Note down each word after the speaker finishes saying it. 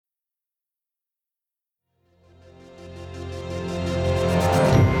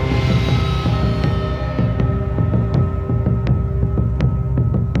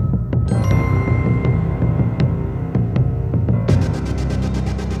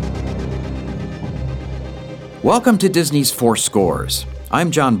Welcome to Disney's Four Scores.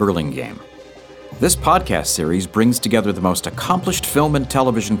 I'm John Burlingame. This podcast series brings together the most accomplished film and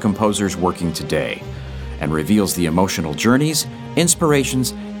television composers working today and reveals the emotional journeys,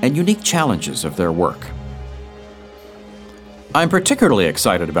 inspirations, and unique challenges of their work. I'm particularly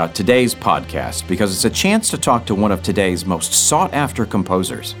excited about today's podcast because it's a chance to talk to one of today's most sought-after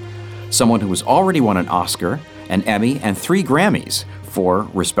composers, someone who has already won an Oscar, an Emmy, and 3 Grammys for,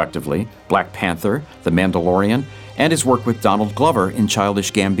 respectively, Black Panther, The Mandalorian, and his work with Donald Glover in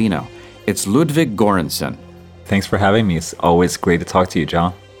Childish Gambino. It's Ludwig Göransson. Thanks for having me. It's always great to talk to you,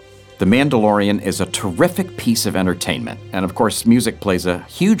 John. The Mandalorian is a terrific piece of entertainment, and of course, music plays a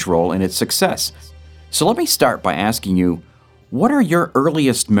huge role in its success. So let me start by asking you, what are your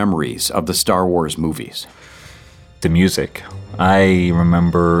earliest memories of the Star Wars movies? The music. I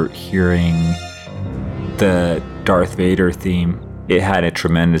remember hearing the Darth Vader theme. It had a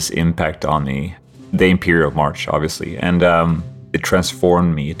tremendous impact on me. The Imperial March, obviously. And it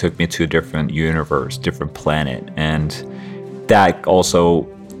transformed me. It took me to a different universe, different planet. And that also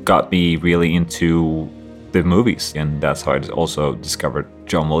got me really into the movies. And that's how I also discovered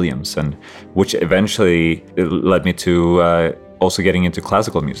John Williams, and which eventually led me to also getting into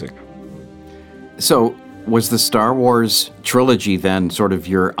classical music. So was the Star Wars trilogy then sort of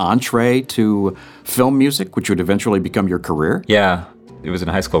your entree to film music, which would eventually become your career? Yeah. It was in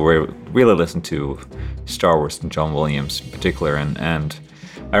high school where I really listened to Star Wars and John Williams in particular. And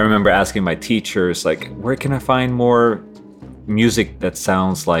I remember asking my teachers, like, where can I find more music that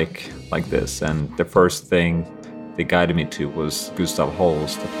sounds like this? And the first thing they guided me to was Gustav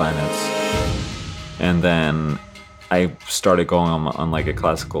Holst, The Planets. And then I started going on like a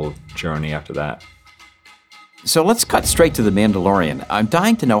classical journey after that. So let's cut straight to The Mandalorian. I'm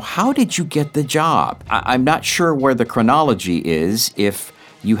dying to know, how did you get the job? I'm not sure where the chronology is, if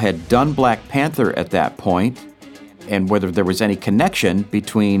you had done Black Panther at that point, and whether there was any connection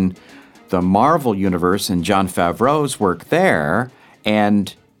between the Marvel universe and Jon Favreau's work there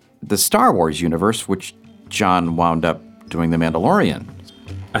and the Star Wars universe, which Jon wound up doing The Mandalorian.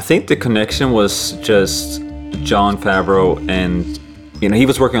 I think the connection was just Jon Favreau, and he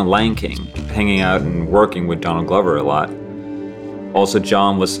was working on Lion King, hanging out and working with Donald Glover a lot. Also,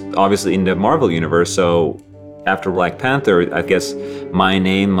 Jon was obviously in the Marvel universe, so after Black Panther, I guess my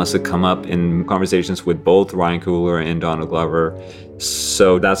name must have come up in conversations with both Ryan Coogler and Donald Glover.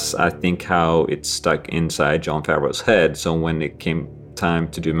 So that's, I think, how it stuck inside Jon Favreau's head. So when it came time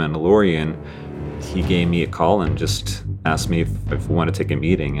to do Mandalorian, he gave me a call and just asked me if we want to take a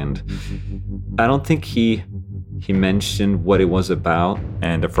meeting. And I don't think he mentioned what it was about,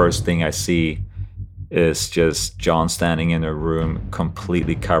 and the first thing I see is just Jon standing in a room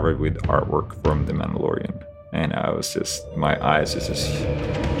completely covered with artwork from The Mandalorian. And my eyes was just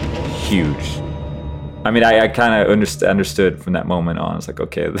huge. I mean, I kind of understood from that moment on. It's like,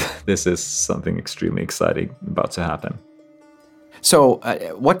 okay, this is something extremely exciting about to happen. So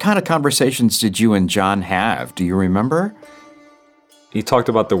what kind of conversations did you and Jon have? Do you remember? He talked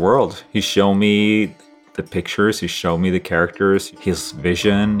about the world. He showed me the pictures, he showed me the characters, his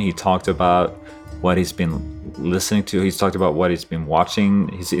vision. He talked about what he's been listening to. He's talked about what he's been watching,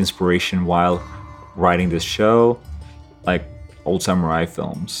 his inspiration while writing this show, like old samurai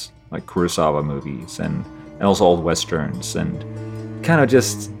films, like Kurosawa movies, and also old westerns, and kind of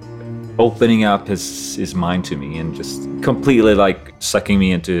just opening up his mind to me and just completely like sucking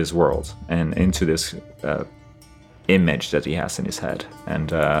me into his world and into this image that he has in his head.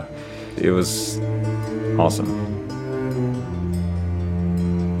 And it was awesome.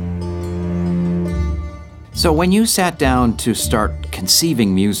 So when you sat down to start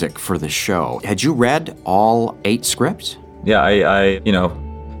conceiving music for the show, had you read all 8 scripts? Yeah, I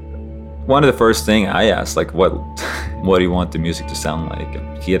one of the first thing I asked, like, what do you want the music to sound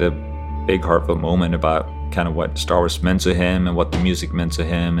like? He had a big heartfelt moment about kind of what Star Wars meant to him and what the music meant to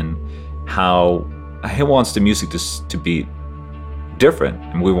him, and how he wants the music to be different,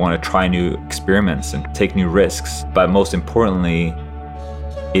 and we want to try new experiments and take new risks, but most importantly,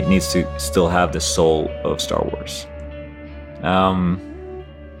 it needs to still have the soul of Star Wars. How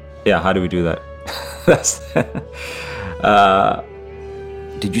do we do that?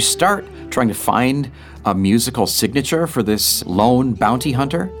 Did you start trying to find a musical signature for this lone bounty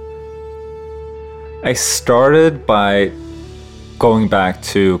hunter? I started by going back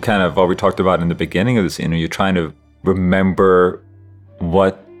to kind of what we talked about in the beginning of this interview, trying to remember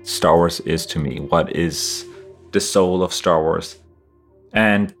what Star Wars is to me, what is the soul of Star Wars.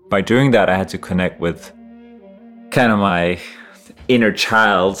 And by doing that, I had to connect with kind of my inner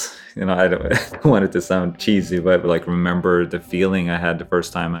child. I don't want it to sound cheesy, but like remember the feeling I had the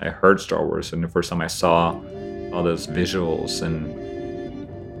first time I heard Star Wars and the first time I saw all those visuals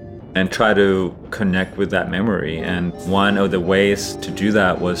and try to connect with that memory. And one of the ways to do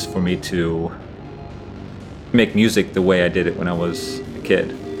that was for me to make music the way I did it when I was a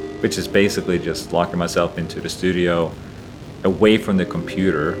kid, which is basically just locking myself into the studio, away from the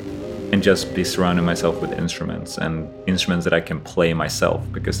computer, and just be surrounding myself with instruments that I can play myself,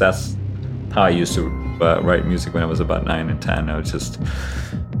 because that's how I used to write music when I was about 9 and 10. I would just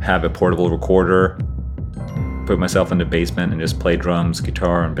have a portable recorder, put myself in the basement and just play drums,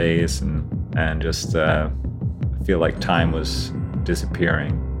 guitar, and bass, and just feel like time was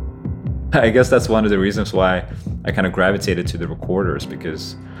disappearing. I guess that's one of the reasons why I kind of gravitated to the recorders,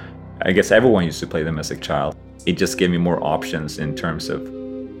 because I guess everyone used to play them as a child. It just gave me more options in terms of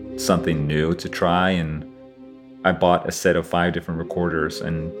something new to try, and I bought a set of 5 different recorders,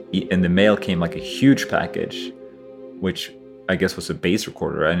 and in the mail came like a huge package, which I guess was a bass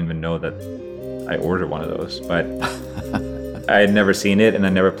recorder. I didn't even know that I ordered one of those, but I had never seen it and I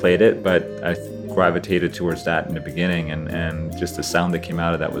never played it, but I gravitated towards that in the beginning, and just the sound that came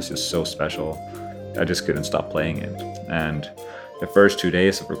out of that was just so special. I just couldn't stop playing it. And the first 2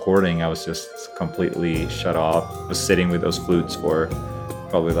 days of recording, I was just completely shut off. I was sitting with those flutes for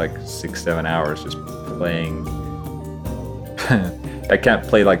probably like 6-7 hours just playing. I can't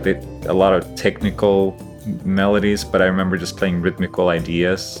play like a lot of technical melodies, but I remember just playing rhythmical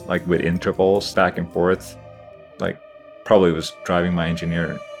ideas, like with intervals back and forth. Like, probably was driving my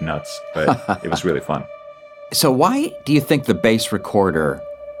engineer nuts, but it was really fun. So why do you think the bass recorder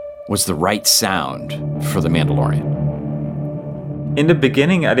was the right sound for The Mandalorian? In the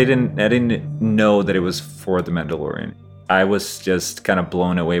beginning, I didn't know that it was for The Mandalorian. I was just kind of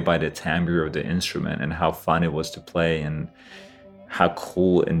blown away by the timbre of the instrument and how fun it was to play and how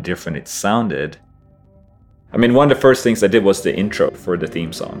cool and different it sounded. I mean, one of the first things I did was the intro for the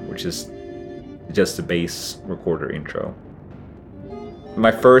theme song, which is just the bass recorder intro.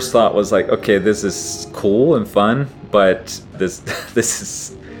 My first thought was like, okay, this is cool and fun, but this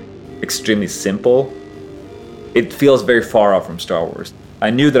is extremely simple. It feels very far off from Star Wars. I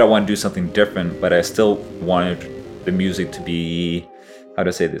knew that I wanted to do something different, but I still wanted the music to be, how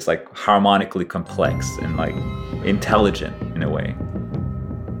to say this, like harmonically complex and like intelligent in a way.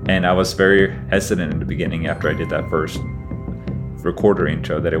 And I was very hesitant in the beginning after I did that first recorder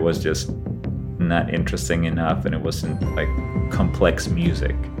intro, that it was just not interesting enough and it wasn't like complex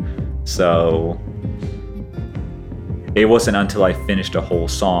music. So it wasn't until I finished a whole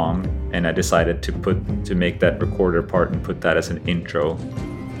song and I decided to make that recorder part and put that as an intro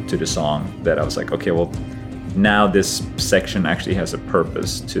to the song that I was like, okay, well, now this section actually has a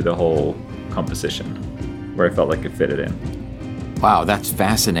purpose to the whole composition, where I felt like it fitted in. Wow, that's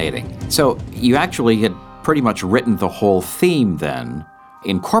fascinating. So you actually had pretty much written the whole theme then,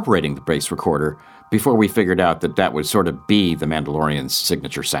 incorporating the bass recorder, before we figured out that that would sort of be The Mandalorian's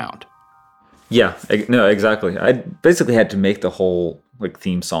signature sound. Yeah, no, exactly. I basically had to make the whole like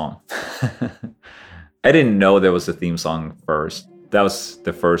theme song. I didn't know there was a theme song first. That was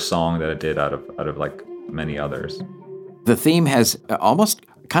the first song that I did out of like many others. The theme has almost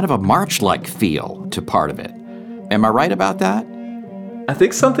kind of a march-like feel to part of it. Am I right about that? I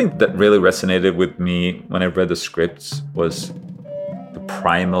think something that really resonated with me when I read the scripts was the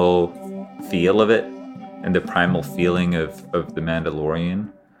primal feel of it and the primal feeling of The Mandalorian.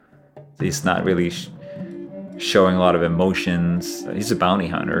 He's not really showing a lot of emotions. He's a bounty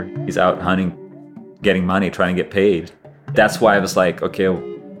hunter. He's out hunting, getting money, trying to get paid. That's why I was like, okay,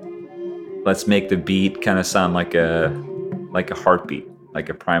 let's make the beat kind of sound like a heartbeat, like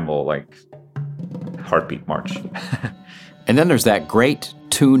a primal like heartbeat march. And then there's that great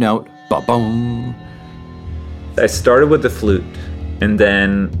 2-note ba-boom. I started with the flute, and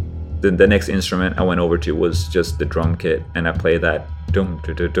then the next instrument I went over to was just the drum kit, and I played that dum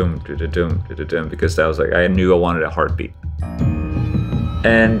dum dum dum dum dum because that was like, I knew I wanted a heartbeat.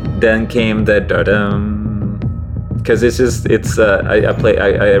 And then came the da dum, because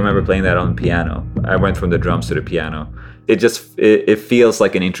I remember playing that on piano. I went from the drums to the piano. It feels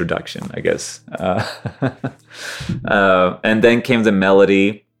like an introduction, I guess. And then came the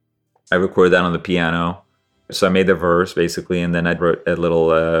melody. I recorded that on the piano. So I made the verse basically, and then I wrote a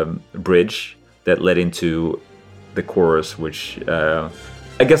little bridge that led into the chorus, which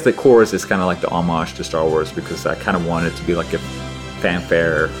I guess the chorus is kind of like the homage to Star Wars, because I kind of wanted it to be like a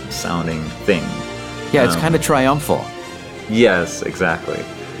fanfare sounding thing. Yeah, it's kind of triumphal. Yes, exactly.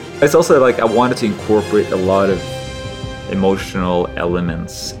 It's also like I wanted to incorporate a lot of emotional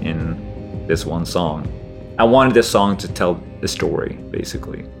elements in this one song. I wanted this song to tell the story,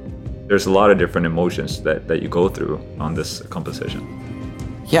 basically. There's a lot of different emotions that you go through on this composition.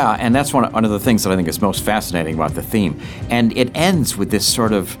 Yeah, and that's one of the things that I think is most fascinating about the theme. And it ends with this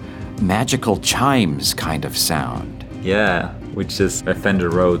sort of magical chimes kind of sound. Yeah, which is a Fender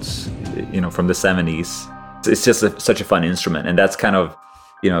Rhodes, from the 70s. It's just such a fun instrument. And that's kind of,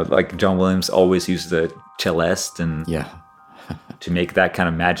 like John Williams always used the celeste and Yeah. to make that kind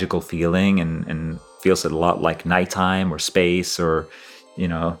of magical feeling and feels a lot like nighttime or space or,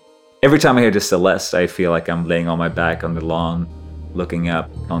 every time I hear the celeste, I feel like I'm laying on my back on the lawn, looking up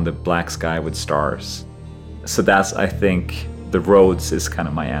on the black sky with stars. So that's, I think, the Rhodes is kind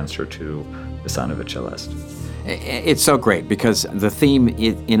of my answer to the sound of a celeste. It's so great because the theme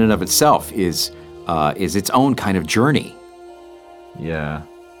in and of itself is its own kind of journey. Yeah,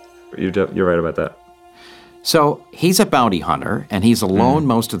 you're right about that. So he's a bounty hunter, and he's alone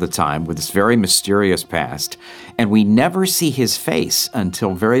most of the time with this very mysterious past, and we never see his face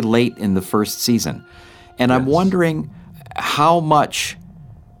until very late in the first season. And I'm wondering how much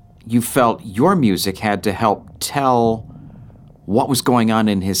you felt your music had to help tell what was going on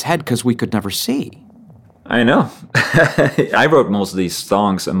in his head, because we could never see. I know. I wrote most of these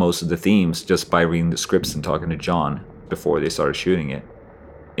songs and most of the themes just by reading the scripts and talking to John before they started shooting it.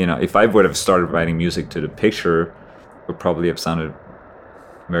 If I would have started writing music to the picture, it would probably have sounded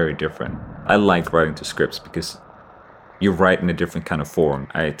very different. I like writing to scripts because you write in a different kind of form.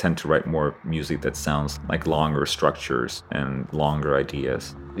 I tend to write more music that sounds like longer structures and longer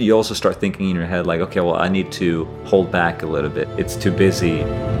ideas. You also start thinking in your head like, okay, well, I need to hold back a little bit. It's too busy.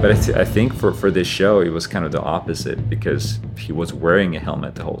 But I think for this show, it was kind of the opposite because he was wearing a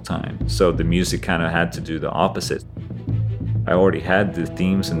helmet the whole time. So the music kind of had to do the opposite. I already had the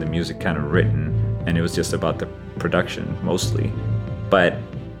themes and the music kind of written, and it was just about the production mostly. But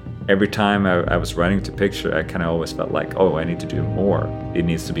every time I was writing to picture, I kind of always felt like, oh, I need to do more. It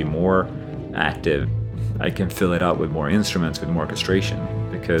needs to be more active. I can fill it out with more instruments, with more orchestration,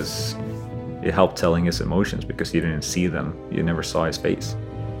 because it helped telling his emotions because you didn't see them. You never saw his face.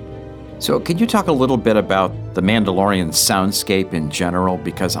 So can you talk a little bit about the Mandalorian soundscape in general?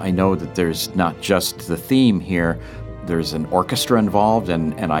 Because I know that there's not just the theme here, there's an orchestra involved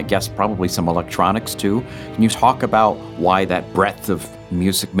and I guess probably some electronics too. Can you talk about why that breadth of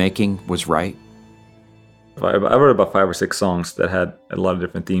music making was right? I wrote about 5 or 6 songs that had a lot of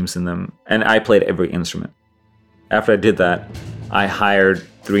different themes in them, and I played every instrument. After I did that, I hired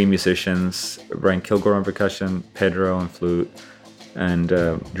 3 musicians, Brian Kilgore on percussion, Pedro on flute, and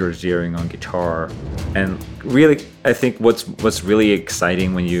George Deering on guitar. And really, I think what's really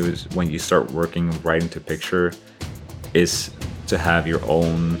exciting when you start writing to picture is to have your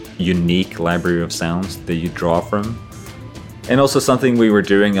own unique library of sounds that you draw from. And also something we were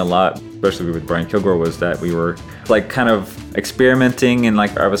doing a lot, especially with Brian Kilgore, was that we were like kind of experimenting, and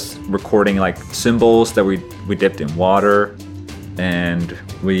like I was recording like cymbals that we dipped in water, and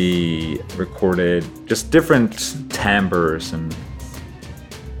we recorded just different timbres and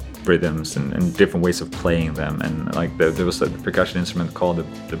rhythms and different ways of playing them. And like there was a percussion instrument called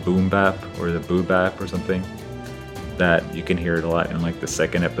the boom bap or the boo bap or something that you can hear it a lot in like the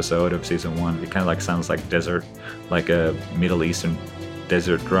 2nd episode of season 1. It kind of like sounds like desert, like a Middle Eastern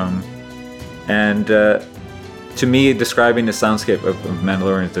desert drum. And to me, describing the soundscape of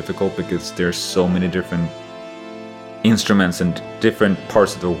Mandalorian is difficult because there's so many different instruments and different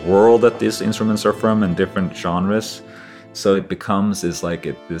parts of the world that these instruments are from and different genres. So it becomes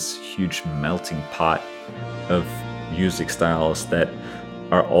this huge melting pot of music styles that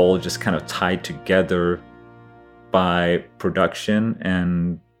are all just kind of tied together by production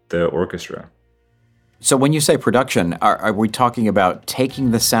and the orchestra. So when you say production, are we talking about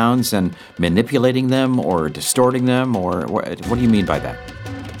taking the sounds and manipulating them or distorting them, or what do you mean by that?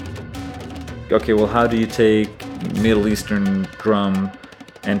 Okay, well, how do you take Middle Eastern drum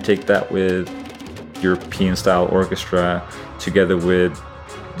and take that with European-style orchestra together with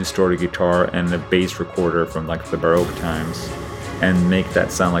distorted guitar and a bass recorder from like the Baroque times and make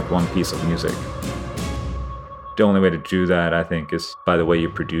that sound like one piece of music? The only way to do that, I think, is by the way you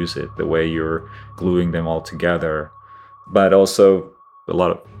produce it, the way you're gluing them all together, but also a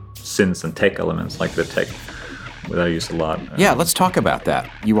lot of synths and tech elements, like the tech that I use a lot. Yeah, let's talk about that.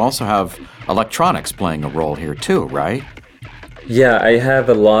 You also have electronics playing a role here too, right? Yeah, I have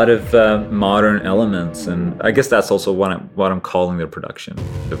a lot of modern elements, and I guess that's also what I'm calling the production.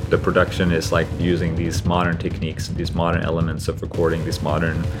 The production is like using these modern techniques, these modern elements of recording, these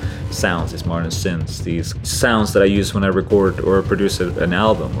modern sounds, these modern synths, these sounds that I use when I record or produce an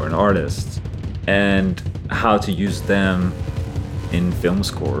album or an artist, and how to use them in film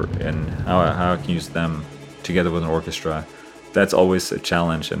score and how I can use them together with an orchestra. That's always a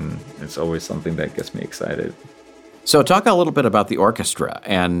challenge, and it's always something that gets me excited. So talk a little bit about the orchestra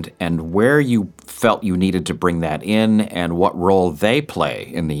and where you felt you needed to bring that in and what role they play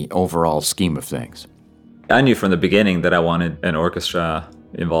in the overall scheme of things. I knew from the beginning that I wanted an orchestra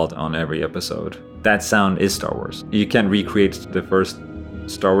involved on every episode. That sound is Star Wars. You can't recreate the first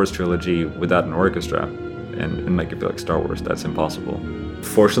Star Wars trilogy without an orchestra and make it feel like Star Wars. That's impossible.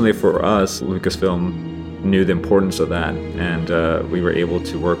 Fortunately for us, Lucasfilm knew the importance of that, and we were able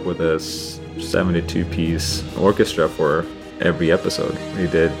to work with a 72-piece orchestra for every episode. We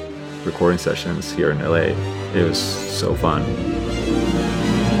did recording sessions here in LA. It was so fun.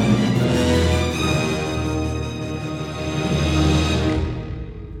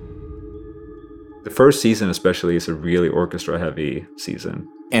 The first season especially is a really orchestra-heavy season.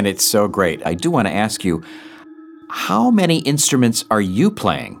 And it's so great. I do want to ask you, how many instruments are you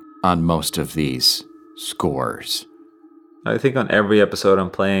playing on most of these scores? I think on every episode I'm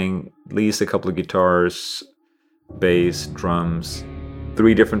playing at least a couple of guitars, bass, drums,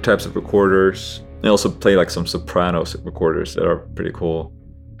 3 different types of recorders. I also play like some soprano recorders that are pretty cool.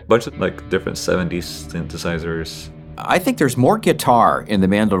 A bunch of like different 70s synthesizers. I think there's more guitar in The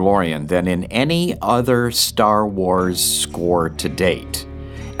Mandalorian than in any other Star Wars score to date.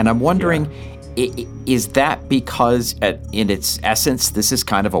 And I'm wondering, is that because in its essence, this is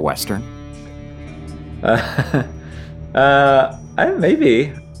kind of a Western?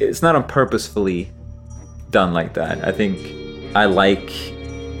 Maybe. It's not on purposefully done like that. I think I like,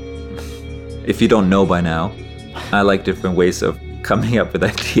 if you don't know by now, I like different ways of coming up with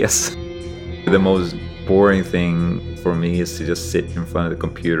ideas. The most boring thing for me is to just sit in front of the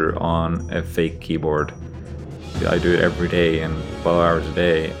computer on a fake keyboard. I do it every day and 12 hours a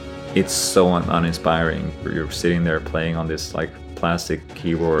day. It's so uninspiring. You're sitting there playing on this like plastic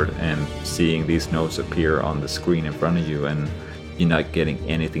keyboard and seeing these notes appear on the screen in front of you, and you're not getting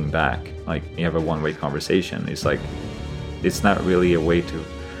anything back. Like, you have a one-way conversation. It's like, it's not really a way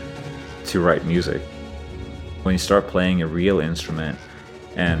to write music. When you start playing a real instrument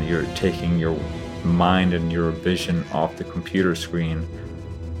and you're taking your mind and your vision off the computer screen,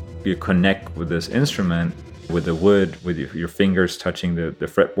 you connect with this instrument, with the wood, with your fingers touching the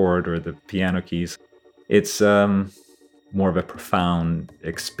fretboard or the piano keys. It's more of a profound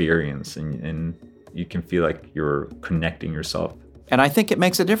experience, and you can feel like you're connecting yourself. And I think it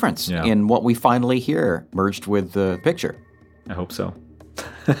makes a difference in what we finally hear merged with the picture. I hope so.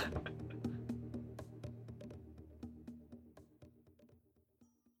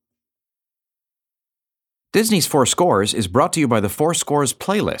 Disney's Four Scores is brought to you by the Four Scores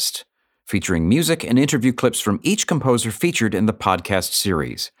playlist, featuring music and interview clips from each composer featured in the podcast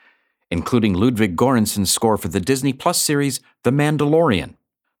series, including Ludwig Göransson's score for the Disney Plus series The Mandalorian.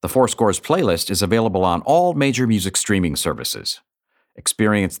 The Four Scores playlist is available on all major music streaming services.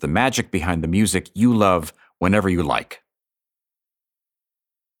 Experience the magic behind the music you love whenever you like.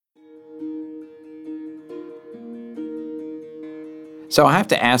 So I have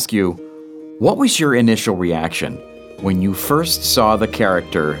to ask you, what was your initial reaction when you first saw the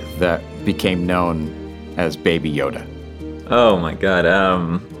character that became known as Baby Yoda? Oh my god,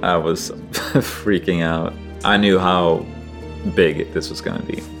 I was freaking out. I knew how big this was gonna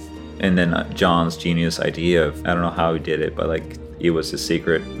be. And then John's genius idea of, I don't know how he did it, but like, it was a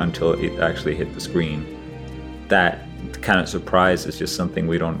secret until it actually hit the screen. That kind of surprise is just something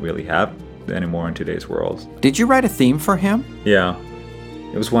we don't really have anymore in today's world. Did you write a theme for him? Yeah.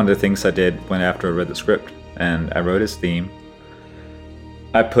 It was one of the things I did after I read the script, and I wrote his theme.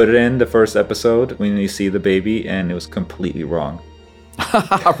 I put it in the first episode when you see the baby, and it was completely wrong.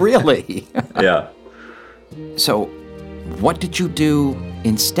 Really? Yeah. So, what did you do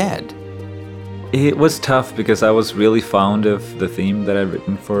instead? It was tough because I was really fond of the theme that I'd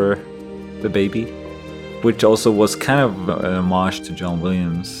written for the baby, which also was kind of an homage to John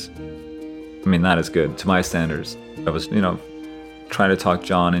Williams. I mean, not as good to my standards. I was, trying to talk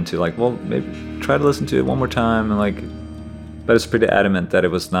John into like, well, maybe try to listen to it one more time, and like, but it's pretty adamant that it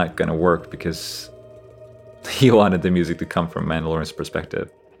was not gonna work because he wanted the music to come from Mandalorian's perspective.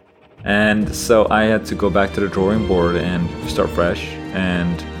 And so I had to go back to the drawing board and start fresh,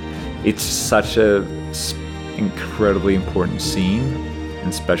 and it's such a incredibly important scene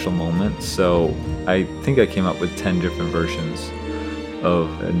and special moment. So I think I came up with 10 different versions of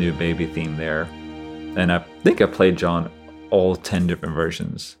a new baby theme there, and I think I played John all 10 different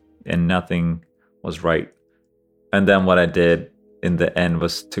versions, and nothing was right. And then what I did in the end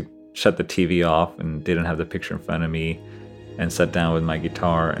was to shut the TV off and didn't have the picture in front of me, and sat down with my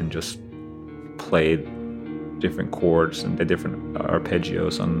guitar and just played different chords and the different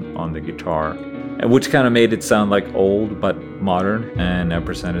arpeggios on the guitar, which kind of made it sound like old but modern. And I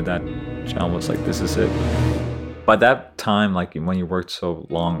presented that. John was like, this is it. By that time, like when you worked so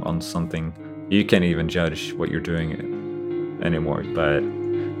long on something, you can't even judge what you're doing anymore. But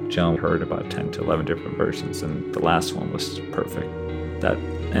John heard about 10 to 11 different versions, and the last one was perfect. That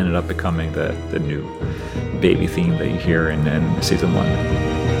ended up becoming the new baby theme that you hear in season 1.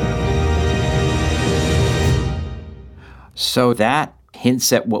 So that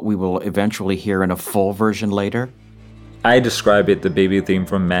hints at what we will eventually hear in a full version later? I describe it the baby theme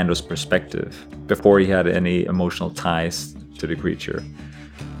from Mando's perspective, before he had any emotional ties to the creature.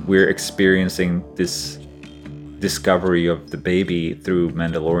 We're experiencing this discovery of the baby through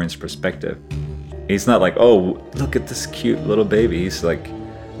Mandalorian's perspective. He's not like, oh, look at this cute little baby. He's like,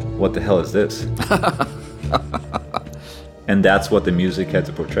 what the hell is this? And that's what the music had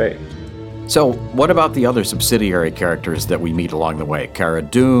to portray. So, what about the other subsidiary characters that we meet along the way? Cara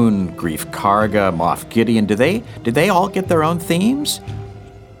Dune, Greef Karga, Moff Gideon. Did they all get their own themes?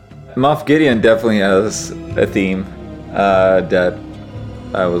 Moff Gideon definitely has a theme that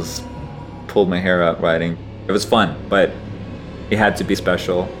I was pulled my hair out writing. It was fun, but it had to be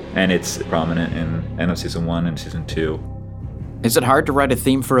special, and it's prominent in end of season 1 and season 2. Is it hard to write a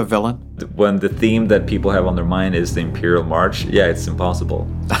theme for a villain? When the theme that people have on their mind is the Imperial March, yeah, it's impossible.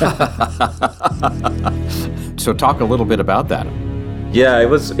 So talk a little bit about that. Yeah, it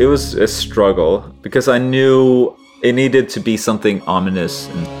was a struggle because I knew it needed to be something ominous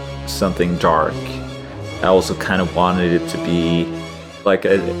and something dark. I also kind of wanted it to be like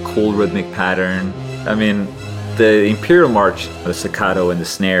a cool rhythmic pattern. I mean, the Imperial March, the staccato and the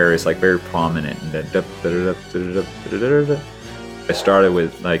snare is like very prominent. I started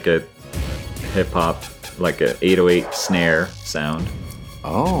with like a hip hop, like a 808 snare sound.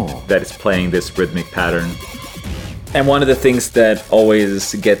 Oh. That is playing this rhythmic pattern. And one of the things that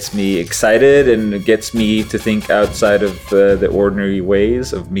always gets me excited and gets me to think outside of the ordinary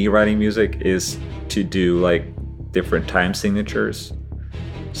ways of me writing music is to do like different time signatures.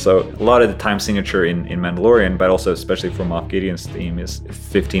 So a lot of the time signature in Mandalorian, but also especially for Moff Gideon's theme, is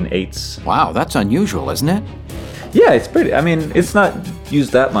 15/8. Wow, that's unusual, isn't it? Yeah, it's pretty. I mean, it's not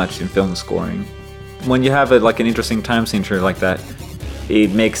used that much in film scoring. When you have an interesting time signature like that,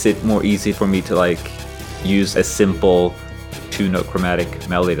 it makes it more easy for me to like use a simple 2-note chromatic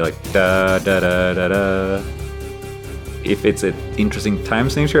melody like da da da da da. If it's an interesting time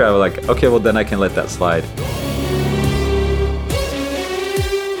signature, I would like, okay, well then I can let that slide.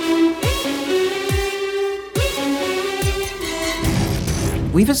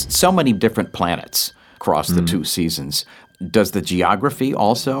 We visit so many different planets across the 2 seasons. Does the geography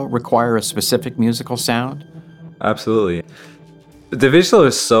also require a specific musical sound? Absolutely. The visual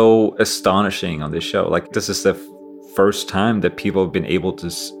is so astonishing on this show. Like, this is the first time that people have been able to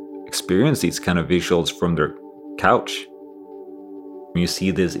experience these kind of visuals from their couch. You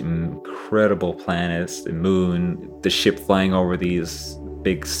see these incredible planets, the moon, the ship flying over these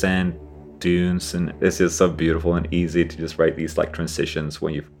big sand dunes, and it's just so beautiful and easy to just write these like transitions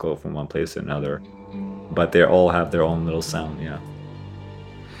when you go from one place to another. But they all have their own little sound, yeah.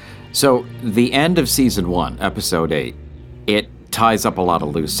 So the end of season 1, episode 8, it ties up a lot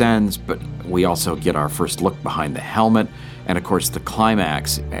of loose ends, but we also get our first look behind the helmet. And of course, the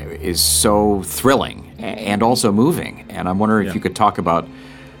climax is so thrilling and also moving. And I'm wondering if you could talk about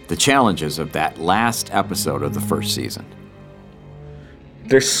the challenges of that last episode of the first season.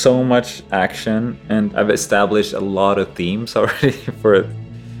 There's so much action, and I've established a lot of themes already for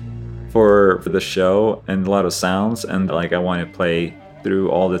the show, and a lot of sounds, and like I want to play through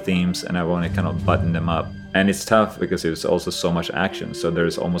all the themes, and I want to kind of button them up. And it's tough because there's also so much action, so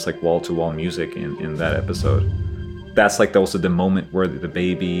there's almost like wall-to-wall music in that episode. That's like also the moment where the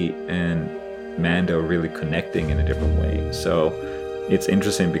baby and Mando are really connecting in a different way. So it's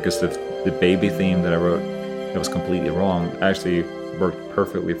interesting because the baby theme that I wrote that was completely wrong actually worked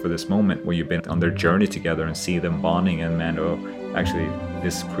perfectly for this moment where you've been on their journey together and see them bonding, and Mando, actually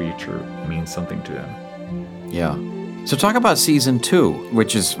this creature means something to them. Yeah. So talk about season 2,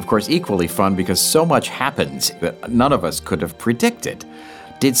 which is of course equally fun because so much happens that none of us could have predicted.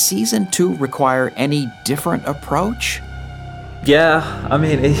 Did season 2 require any different approach? Yeah, I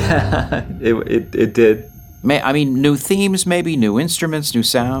mean, it did. I mean, new themes, maybe new instruments, new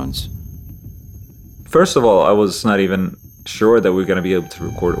sounds. First of all, I was not even sure that we were going to be able to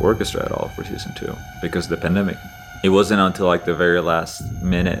record orchestra at all for season 2 because of the pandemic. It wasn't until like the very last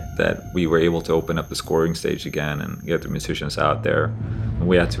minute that we were able to open up the scoring stage again and get the musicians out there. And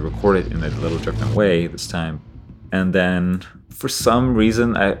we had to record it in a little different way this time. And then for some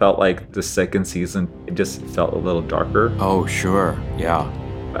reason, I felt like the second season, it just felt a little darker. Oh, sure. Yeah.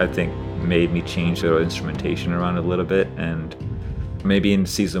 I think made me change the instrumentation around a little bit. And Maybe in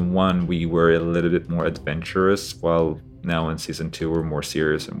season 1, we were a little bit more adventurous, while now in season 2, we're more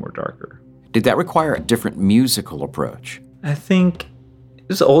serious and more darker. Did that require a different musical approach? I think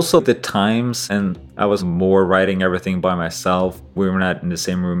it's also the times, and I was more writing everything by myself. We were not in the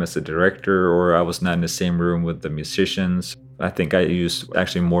same room as the director, or I was not in the same room with the musicians. I think I used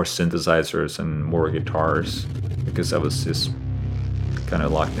actually more synthesizers and more guitars because I was just kind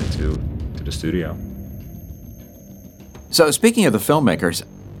of locked into the studio. So speaking of the filmmakers,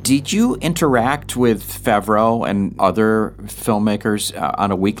 did you interact with Favreau and other filmmakers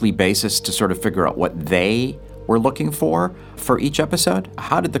on a weekly basis to sort of figure out what they were looking for each episode?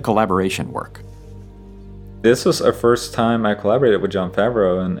 How did the collaboration work? This was our first time I collaborated with Jon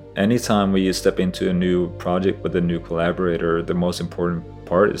Favreau, and anytime we step into a new project with a new collaborator, the most important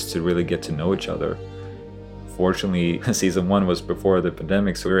part is to really get to know each other. Fortunately, season 1 was before the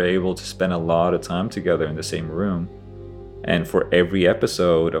pandemic, so we were able to spend a lot of time together in the same room. And for every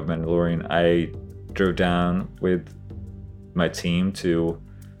episode of Mandalorian, I drove down with my team to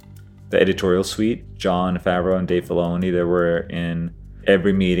the editorial suite. Jon Favreau and Dave Filoni, they were in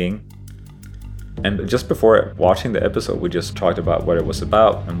every meeting. And just before watching the episode, we just talked about what it was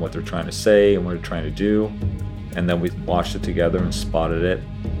about and what they're trying to say and what they're trying to do. And then we watched it together and spotted it.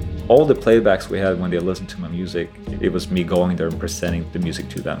 All the playbacks we had when they listened to my music, it was me going there and presenting the music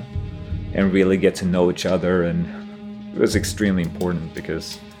to them and really get to know each other. And it was extremely important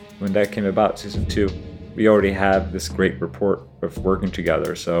because when that came about, season 2, we already had this great rapport of working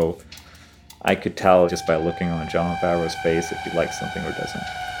together. So I could tell just by looking on Jon Favreau's face if he likes something or doesn't.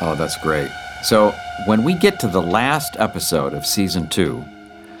 Oh, that's great. So when we get to the last episode of season 2,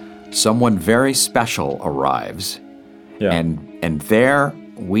 someone very special arrives. Yeah. And there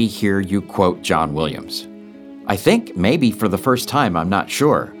we hear you quote John Williams. I think maybe for the first time, I'm not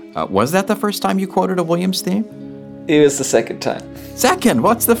sure. Was that the first time you quoted a Williams theme? It was the second time. Second?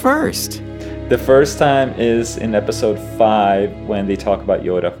 What's the first? The first time is in episode 5 when they talk about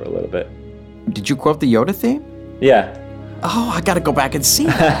Yoda for a little bit. Did you quote the Yoda theme? Yeah. Oh, I gotta go back and see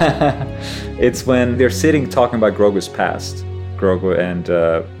that. It's when they're sitting talking about Grogu's past. Grogu and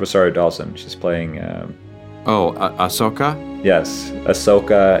Rosario Dawson. She's playing... Ahsoka? Yes.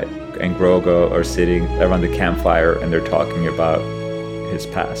 Ahsoka and Grogu are sitting around the campfire and they're talking about his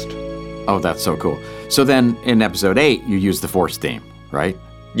past. Oh, that's so cool. So then in episode 8, you use the Force theme, right?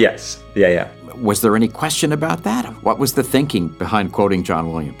 Yes. Yeah. Was there any question about that? What was the thinking behind quoting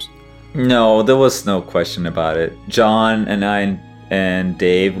John Williams? No, there was no question about it. John and I and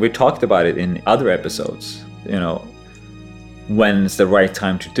Dave, we talked about it in other episodes. You know, when's the right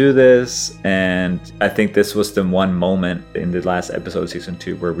time to do this? And I think this was the one moment in the last episode of season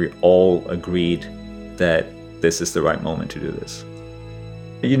 2 where we all agreed that this is the right moment to do this.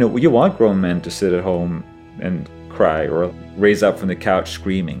 You know, you want grown men to sit at home and cry or raise up from the couch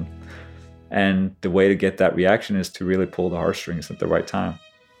screaming. And the way to get that reaction is to really pull the heartstrings at the right time.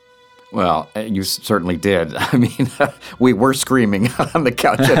 Well, you certainly did. I mean, we were screaming on the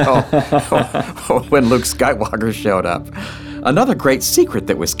couch at home when Luke Skywalker showed up. Another great secret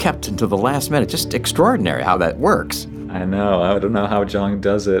that was kept until the last minute. Just extraordinary how that works. I know. I don't know how John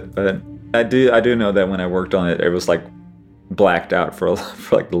does it, but I do know that when I worked on it, it was like blacked out for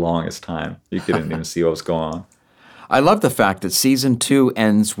like the longest time. You couldn't even see what was going on. I love the fact that season 2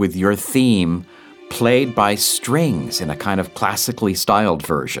 ends with your theme played by strings in a kind of classically styled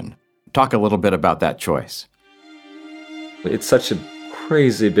version. Talk a little bit about that choice. It's such a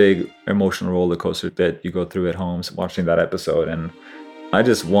crazy big emotional roller coaster that you go through at home watching that episode. And I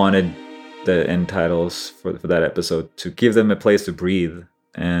just wanted the end titles for that episode to give them a place to breathe.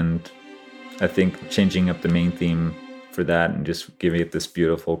 And I think changing up the main theme for that and just giving it this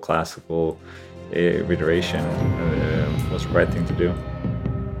beautiful classical reiteration was the right thing to do.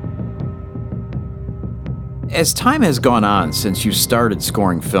 As time has gone on since you started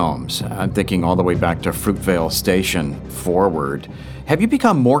scoring films, I'm thinking all the way back to Fruitvale Station forward, have you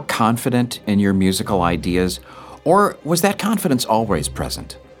become more confident in your musical ideas, or was that confidence always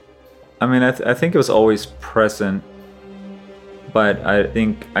present? I mean, I think it was always present, but I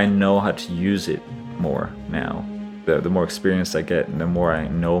think I know how to use it more now. The more experience I get and the more I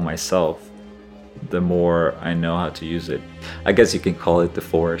know myself, the more I know how to use it. I guess you can call it the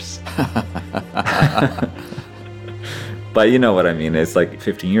Force. But you know what I mean. It's like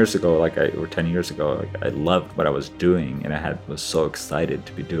 15 years ago, or 10 years ago, I loved what I was doing and I was so excited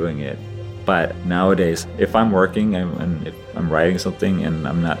to be doing it. But nowadays, if I'm working and if I'm writing something and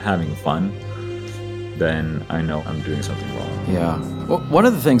I'm not having fun, then I know I'm doing something wrong. Yeah. Well, one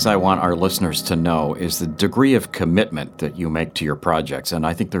of the things I want our listeners to know is the degree of commitment that you make to your projects. And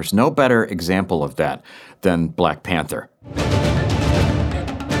I think there's no better example of that than Black Panther.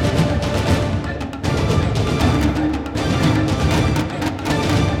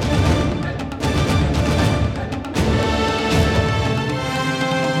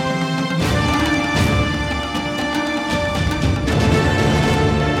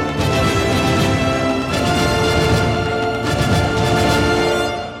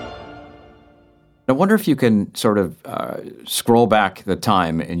 I wonder if you can sort of scroll back the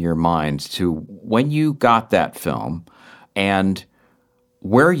time in your mind to when you got that film and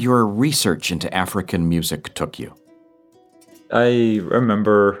where your research into African music took you. I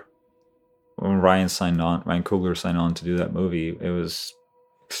remember when Ryan Coogler signed on to do that movie. It was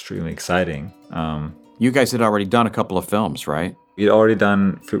extremely exciting. You guys had already done a couple of films, right? We'd already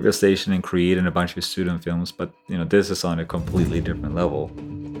done Fruitvale Station and Creed and a bunch of student films, but this is on a completely different level.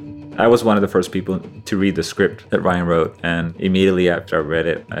 I was one of the first people to read the script that Ryan wrote, and immediately after I read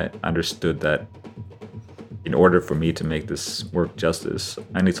it, I understood that in order for me to make this work justice,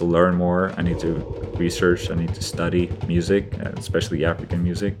 I need to learn more, I need to research, I need to study music, especially African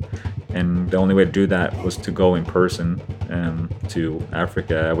music. And the only way to do that was to go in person to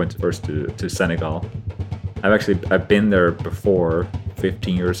Africa. I went first to Senegal. I've been there before,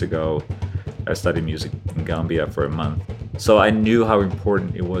 15 years ago. I studied music in Gambia for a month. So I knew how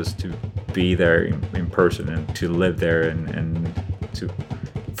important it was to be there in person and to live there and to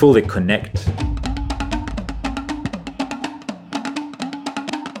fully connect.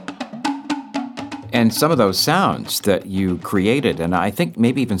 And some of those sounds that you created, and I think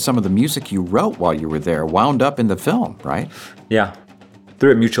maybe even some of the music you wrote while you were there, wound up in the film, right? Yeah.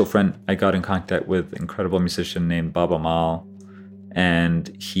 Through a mutual friend, I got in contact with an incredible musician named Baba Mal,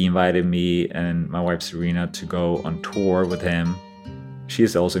 and he invited me and my wife Serena to go on tour with him.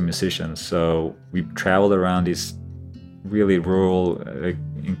 She's also a musician, so we traveled around these really rural,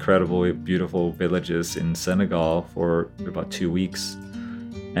 incredible, beautiful villages in Senegal for about 2 weeks,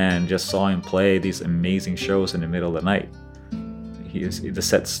 and just saw him play these amazing shows in the middle of the night. The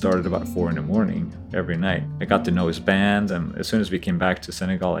set started about 4 a.m. every night. I got to know his band, and as soon as we came back to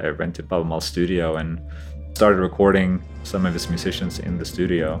Senegal, I rented Baba Mal's studio and started recording some of his musicians in the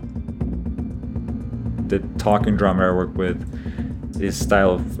studio. The talking drummer I work with, his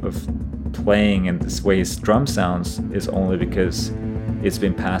style of playing and this way his drum sounds is only because it's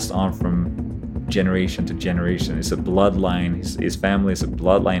been passed on from generation to generation. It's a bloodline. His family is a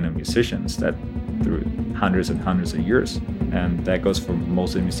bloodline of musicians that through hundreds and hundreds of years. And that goes for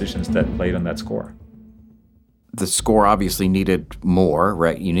most of the musicians that played on that score. The score obviously needed more,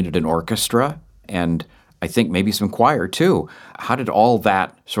 right? You needed an orchestra and I think maybe some choir too. How did all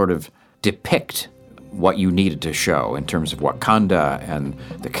that sort of depict what you needed to show in terms of Wakanda and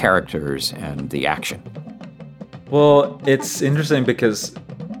the characters and the action? Well, it's interesting because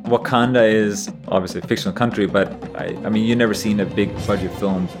Wakanda is obviously a fictional country, but I mean, you've never seen a big budget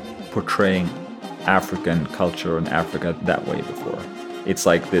film portraying African culture and Africa that way before. It's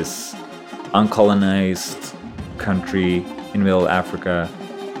like this uncolonized country in the middle of Africa,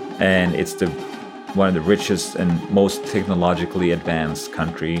 and it's one of the richest and most technologically advanced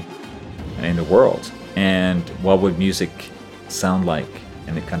country in the world. And what would music sound like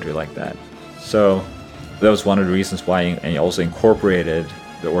in a country like that? So that was one of the reasons why I also incorporated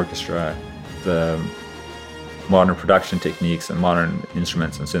the orchestra, the modern production techniques and modern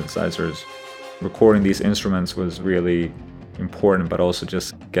instruments and synthesizers. Recording these instruments was really important, but also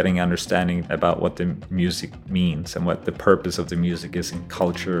just getting understanding about what the music means and what the purpose of the music is in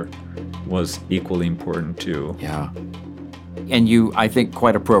culture was equally important too. Yeah. And you, I think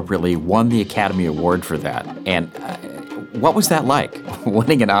quite appropriately, won the Academy Award for that. And what was that like,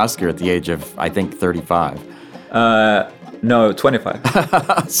 winning an Oscar at the age of, I think, 35? No,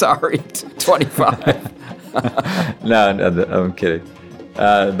 25. Sorry, 25. No, I'm kidding.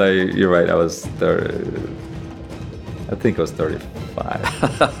 No, you're right. I was 30. I think I was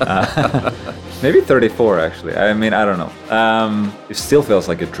 35. Maybe 34, actually. I mean, I don't know. It still feels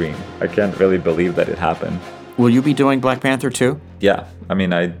like a dream. I can't really believe that it happened. Will you be doing Black Panther too? Yeah. I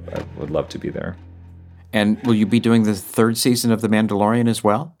mean, I would love to be there. And will you be doing the third season of The Mandalorian as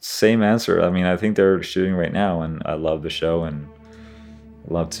well? Same answer. I mean, I think they're shooting right now, and I love the show, and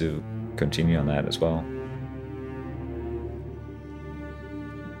I'd love to continue on that as well.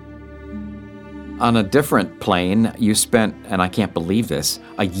 On a different plane, you spent, and I can't believe this,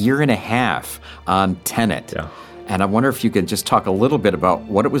 a year and a half on Tenet. Yeah. And I wonder if you could just talk a little bit about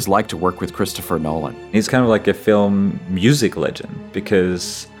what it was like to work with Christopher Nolan. He's kind of like a film music legend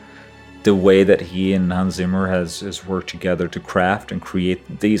because the way that he and Hans Zimmer has worked together to craft and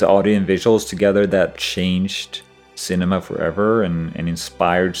create these audio and visuals together that changed cinema forever and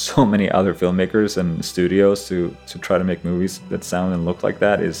inspired so many other filmmakers and studios to try to make movies that sound and look like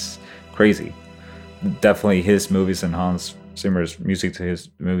that is crazy. Definitely his movies and Hans Zimmer's music to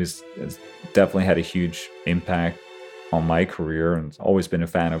his movies has definitely had a huge impact on my career, and always been a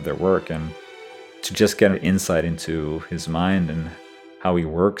fan of their work. And to just get an insight into his mind and how he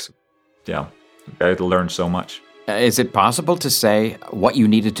works, yeah, I learned so much. Is it possible to say what you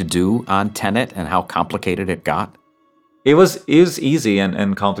needed to do on Tenet and how complicated it got? It was easy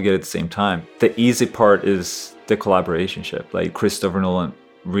and complicated at the same time. The easy part is the collaborationship. Like Christopher Nolan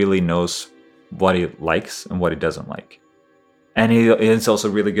really knows what he likes and what he doesn't like. And he is also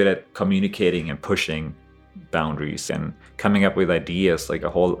really good at communicating and pushing boundaries and coming up with ideas, like a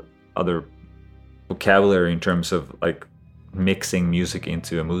whole other vocabulary in terms of like mixing music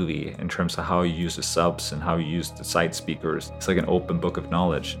into a movie, in terms of how you use the subs and how you use the side speakers. It's like an open book of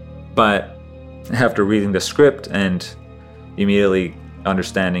knowledge. But after reading the script and immediately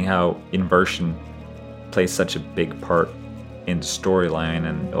understanding how inversion plays such a big part in the storyline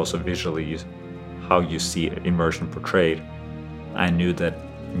and also visually how you see inversion portrayed, I knew that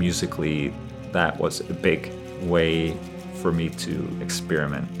musically that was a big way for me to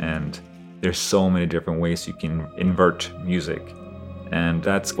experiment. And there's so many different ways you can invert music. And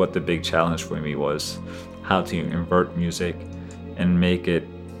that's what the big challenge for me was, how to invert music and make it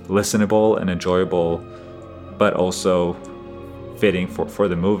listenable and enjoyable, but also fitting for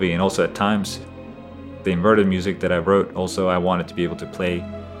the movie. And also at times, the inverted music that I wrote, also I wanted to be able to play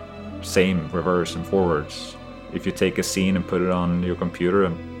same reverse and forwards. If you take a scene and put it on your computer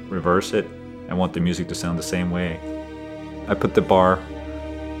and reverse it, I want the music to sound the same way. I put the bar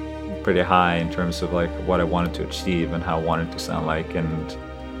pretty high in terms of like what I wanted to achieve and how I wanted it to sound like, and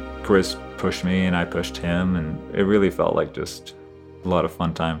Chris pushed me and I pushed him, and it really felt like just a lot of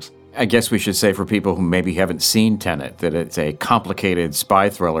fun times. I guess we should say for people who maybe haven't seen Tenet that it's a complicated spy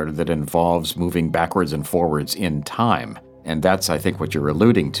thriller that involves moving backwards and forwards in time. And that's, I think, what you're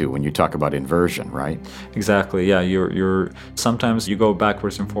alluding to when you talk about inversion, right? Exactly, yeah. You're sometimes you go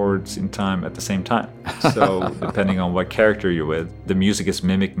backwards and forwards in time at the same time. So depending on what character you're with, the music is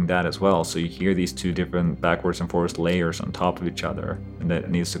mimicking that as well. So you hear these two different backwards and forwards layers on top of each other, and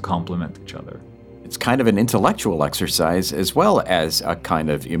that needs to complement each other. It's kind of an intellectual exercise as well as a kind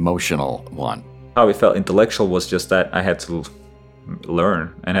of emotional one. How it felt intellectual was just that I had to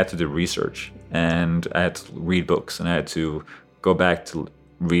learn and I had to do research, and I had to read books, and I had to go back to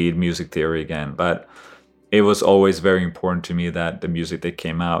read music theory again. But it was always very important to me that the music that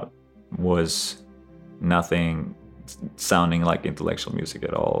came out was nothing sounding like intellectual music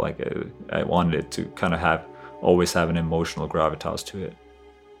at all. Like I wanted it to kind of always have an emotional gravitas to it.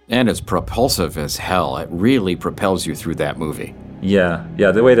 And it's propulsive as hell. It really propels you through that movie. Yeah.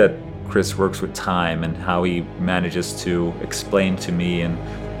 The way that Chris works with time and how he manages to explain to me and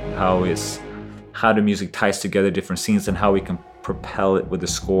how the music ties together different scenes and how we can propel it with the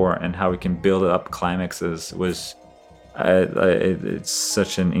score and how we can build up climaxes was it's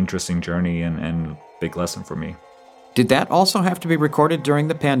such an interesting journey and big lesson for me. Did that also have to be recorded during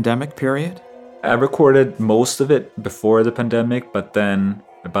the pandemic period? I recorded most of it before the pandemic, but then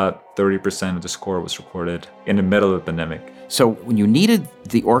about 30% of the score was recorded in the middle of the pandemic. So when you needed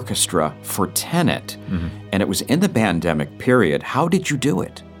the orchestra for Tenet, and it was in the pandemic period, how did you do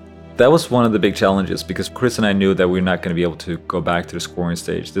it? That was one of the big challenges, because Chris and I knew that we were not going to be able to go back to the scoring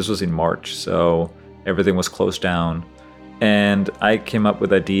stage. This was in March, so everything was closed down. And I came up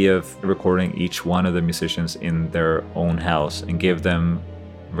with the idea of recording each one of the musicians in their own house and give them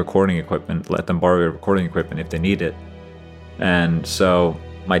recording equipment, let them borrow their recording equipment if they need it. And so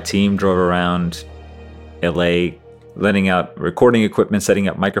my team drove around LA, letting out recording equipment, setting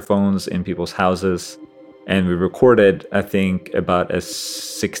up microphones in people's houses. And we recorded, I think, about a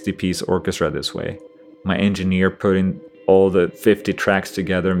 60-piece orchestra this way. My engineer putting all the 50 tracks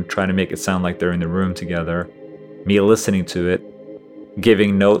together and trying to make it sound like they're in the room together. Me listening to it,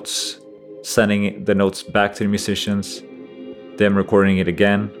 giving notes, sending the notes back to the musicians, them recording it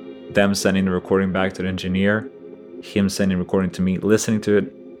again, them sending the recording back to the engineer, him sending recording to me, listening to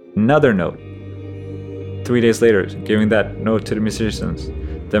it, another note. 3 days later, giving that note to the musicians,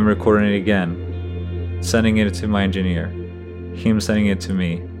 them recording it again, sending it to my engineer, him sending it to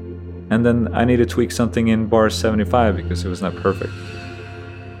me. And then I need to tweak something in bar 75 because it was not perfect.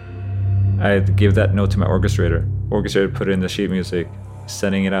 I had to give that note to my orchestrator. Orchestrator put it in the sheet music,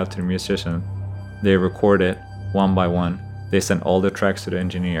 sending it out to the musician. They record it one by one. They send all the tracks to the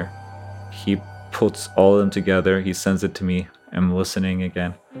engineer. He puts all of them together. He sends it to me. I'm listening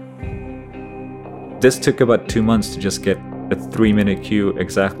again. This took about 2 months to just get a 3-minute cue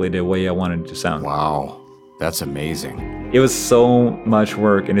exactly the way I wanted it to sound. Wow, that's amazing. It was so much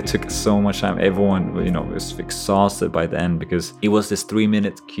work and it took so much time. Everyone, was exhausted by the end because it was this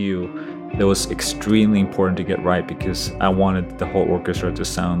 3-minute cue that was extremely important to get right, because I wanted the whole orchestra to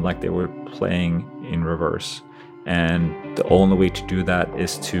sound like they were playing in reverse. And the only way to do that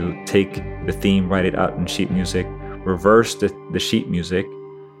is to take the theme, write it out in sheet music, reverse the sheet music,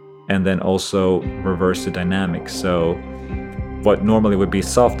 and then also reverse the dynamics. So what normally would be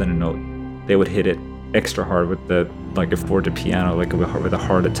soft in a note, they would hit it extra hard with like if for the piano, like with a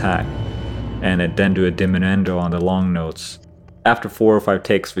hard attack, and then do a diminuendo on the long notes. After 4 or 5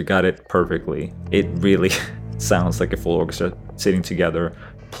 takes, we got it perfectly. It really sounds like a full orchestra sitting together,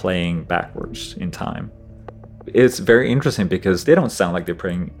 playing backwards in time. It's very interesting because they don't sound like they're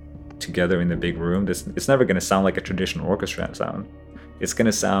playing together in the big room. It's never going to sound like a traditional orchestra sound. It's going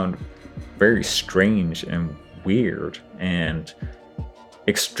to sound very strange and weird and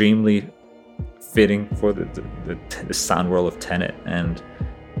extremely fitting for the sound world of Tenet. And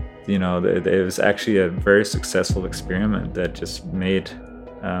it was actually a very successful experiment that just made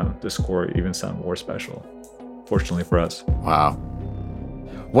the score even sound more special, fortunately for us. Wow.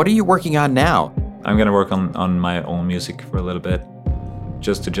 What are you working on now? I'm going to work on my own music for a little bit,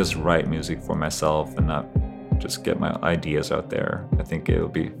 just to write music for myself and not just get my ideas out there. I think it'll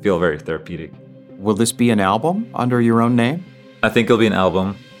feel very therapeutic. Will this be an album under your own name? I think it'll be an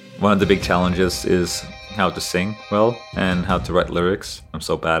album. One of the big challenges is how to sing well and how to write lyrics. I'm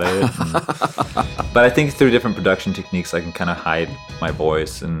so bad at it. But I think through different production techniques, I can kind of hide my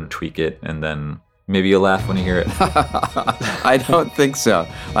voice and tweak it, and then maybe you'll laugh when you hear it. I don't think so.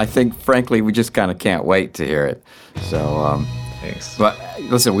 I think, frankly, we just kind of can't wait to hear it. So, thanks. But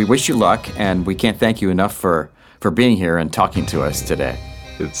listen, we wish you luck, and we can't thank you enough for being here and talking to us today.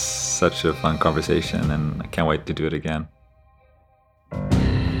 It's such a fun conversation, and I can't wait to do it again.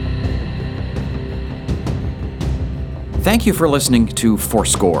 Thank you for listening to Four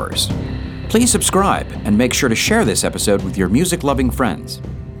Scores. Please subscribe and make sure to share this episode with your music-loving friends.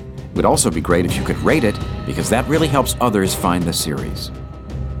 It would also be great if you could rate it, because that really helps others find the series.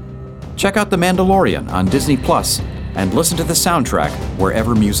 Check out The Mandalorian on Disney Plus and listen to the soundtrack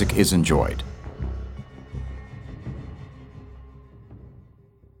wherever music is enjoyed.